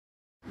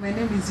My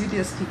name is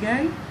Eudias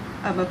Kigai.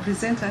 I'm a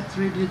presenter at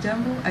Radio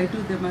Jambo. I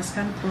do the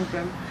Mascan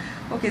program.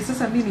 Okay,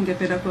 sasa mimi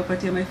ningependa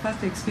kuwapatia my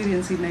first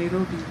experience in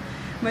Nairobi.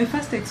 My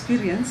first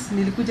experience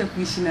nilikuja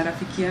kuishi na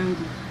rafiki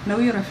yangu. Na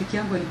huyo rafiki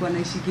yangu alikuwa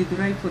anaishi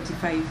Githurai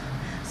 45.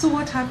 So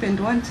what happened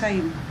one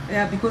time,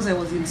 because I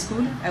was in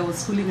school, I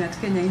was schooling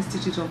at Kenya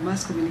Institute of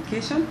Mass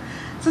Communication.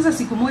 Sasa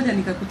siku moja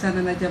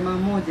nikakutana na jamaa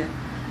moja.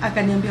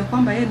 Akaniambia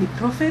kwamba yeye ni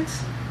prophet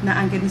na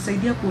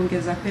angenisaidia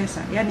kuongeza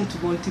pesa, yani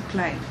to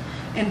multiply.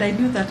 And I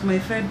knew that my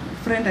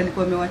friend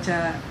alikuwa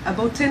amewacha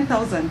about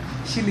 10,000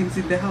 shillings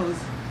in the house.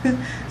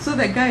 So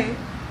the guy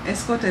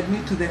escorted me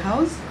to the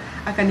house.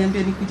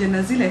 Akaniambia nikuje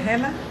na zile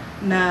hela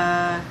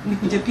na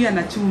nikuje pia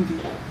na chumvi,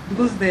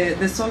 because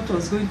the salt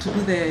was going to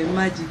do the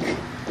magic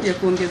ya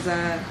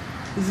kuongeza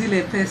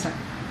zile pesa.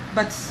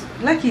 But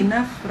lucky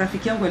enough,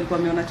 rafiki yangu alikuwa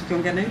ameona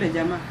tukiongea na yule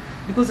jamaa,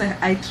 because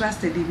I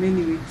trusted him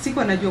anyway.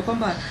 Sikuwa najua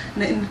kwamba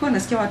nilikuwa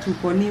nasikia watu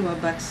ukoniwa,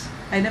 but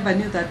I never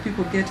knew that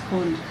people get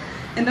conned.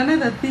 And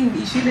another thing,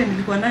 issue ile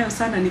nilikuwa nayo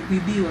sana ni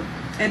kuibiwa.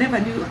 I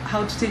never knew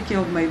how to take care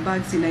of my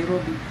bags in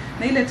Nairobi.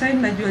 Na ile time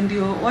najua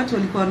ndio watu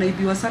walikuwa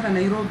wanaibiwa sana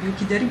Nairobi.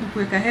 Ukijaribu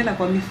kuweka hela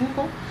kwa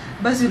mifuko,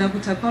 basi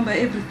unakuta kwamba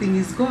everything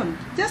is gone.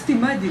 Just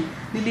imagine,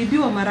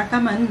 niliibiwa mara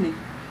kama 4.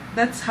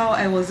 That's how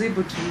I was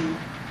able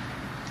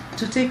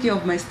to take care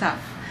of my stuff.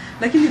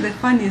 Lakini the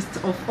funniest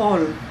of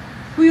all,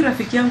 huyu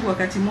rafiki yangu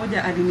wakati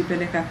moja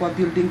alinipeleka kwa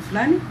building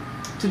fulani,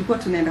 tulikuwa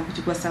tunaenda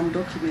kuchukua some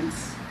documents.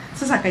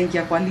 Sasa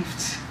akaingia kwa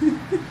lift.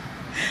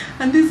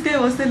 And this guy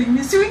was telling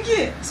me,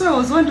 "Swingie." So I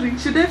was wondering,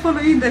 should I follow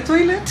you in the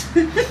toilet?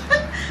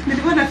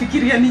 Nilikuwa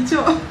nafikiria ni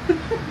choo.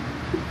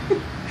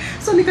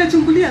 So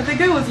nikachungulia, the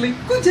guy was like,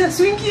 "Kuja,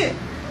 swingie."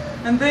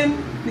 And then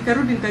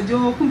nikarudi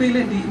nikajua kumbe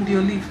ile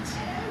ndio lift.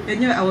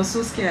 Yenyewe I was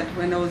so scared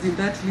when I was in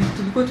that lift.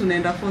 Tulikuwa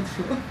tunaenda 4th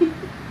floor.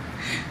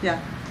 Yeah,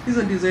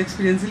 hizo ndizo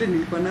experience ile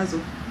nilikuwa nazo.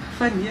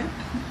 Funny, yeah?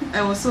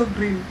 I was so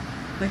green.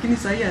 Lakini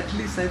sasa at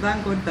least I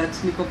thank God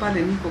that niko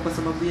pale niko kwa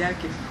sababu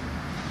yake.